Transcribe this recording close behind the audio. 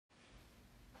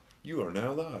You are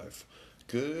now live.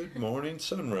 Good morning,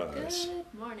 sunrise.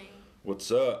 Good morning. What's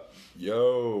up?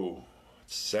 Yo,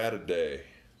 it's Saturday,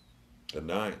 the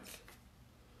 9th,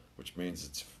 which means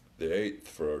it's the 8th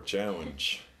for our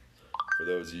challenge. For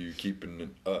those of you keeping it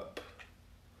up.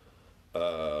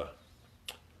 No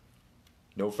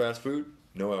fast food,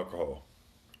 no alcohol.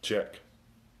 Check.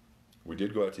 We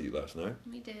did go out to eat last night.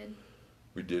 We did.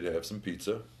 We did have some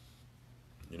pizza,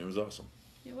 and it was awesome.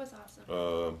 It was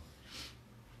awesome.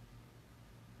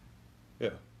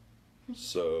 Yeah.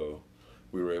 So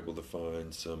we were able to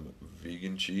find some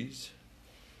vegan cheese,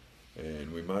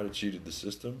 and we might have cheated the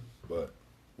system, but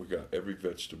we got every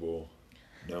vegetable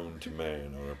known to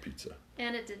man on our pizza.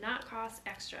 And it did not cost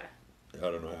extra. I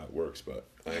don't know how it works, but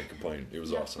I ain't complaining. It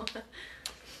was No.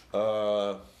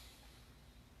 awesome.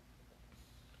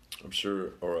 I'm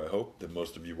sure, or I hope that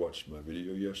most of you watched my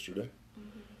video yesterday.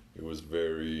 Mm-hmm. It was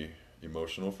very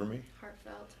emotional for me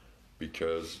Heartfelt.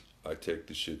 because I take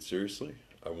this shit seriously.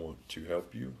 I want to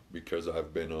help you because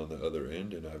I've been on the other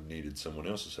end and I've needed someone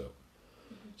else's help.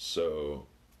 Mm-hmm. So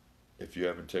if you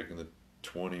haven't taken the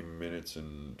 20 minutes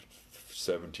and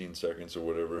 17 seconds or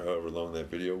whatever, however long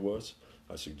that video was,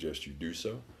 I suggest you do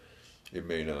so. It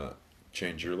may not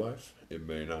change your life. It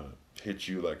may not hit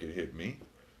you like it hit me.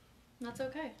 That's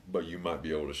okay. But you might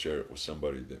be able to share it with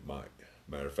somebody that might.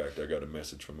 Matter of fact, I got a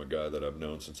message from a guy that I've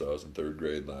known since I was in 3rd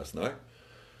grade last night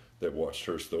that watched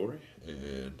her story,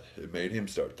 and it made him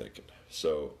start thinking.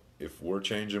 So if we're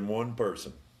changing one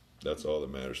person, that's all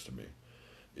that matters to me.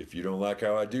 If you don't like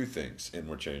how I do things and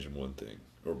we're changing one thing,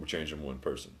 or we're changing one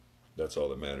person, that's all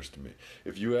that matters to me.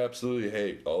 If you absolutely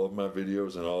hate all of my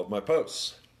videos and all of my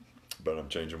posts, but I'm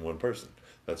changing one person,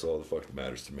 that's all the fuck that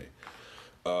matters to me.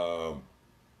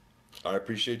 I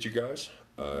appreciate you guys.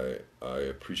 I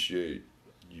appreciate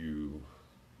you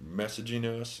messaging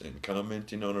us and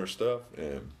commenting on our stuff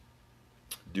and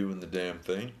doing the damn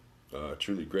thing.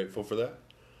 Truly grateful for that.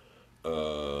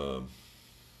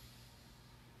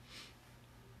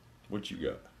 What you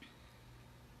got?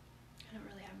 I don't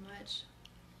really have much.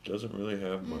 Doesn't really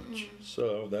have much. Mm-mm.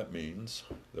 So that means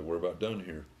that we're about done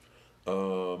here.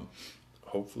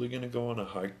 Hopefully gonna go on a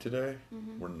hike today.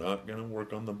 Mm-hmm. We're not gonna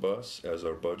work on the bus as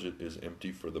our budget is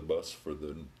empty for the bus for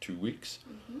the 2 weeks.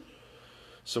 Mm-hmm.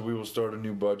 So we will start a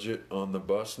new budget on the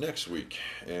bus next week,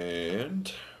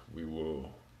 and we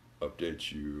will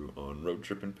update you on Road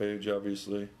Tripping page,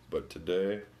 obviously. But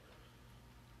today,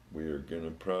 we are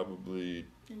gonna probably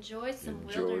Enjoy some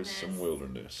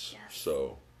wilderness. Yes.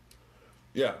 So,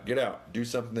 yeah, get out, do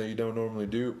something that you don't normally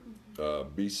do.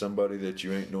 Mm-hmm. Be somebody that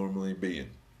you ain't normally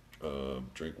being.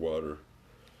 Drink water.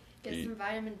 Get some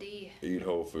vitamin D. Eat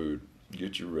whole food.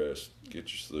 Get your rest.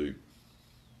 Get your sleep.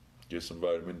 Get some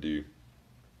vitamin D.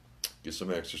 Get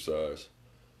some exercise.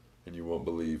 And you won't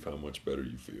believe how much better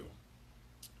you feel.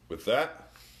 With that,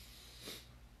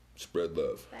 spread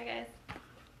love. Bye, guys.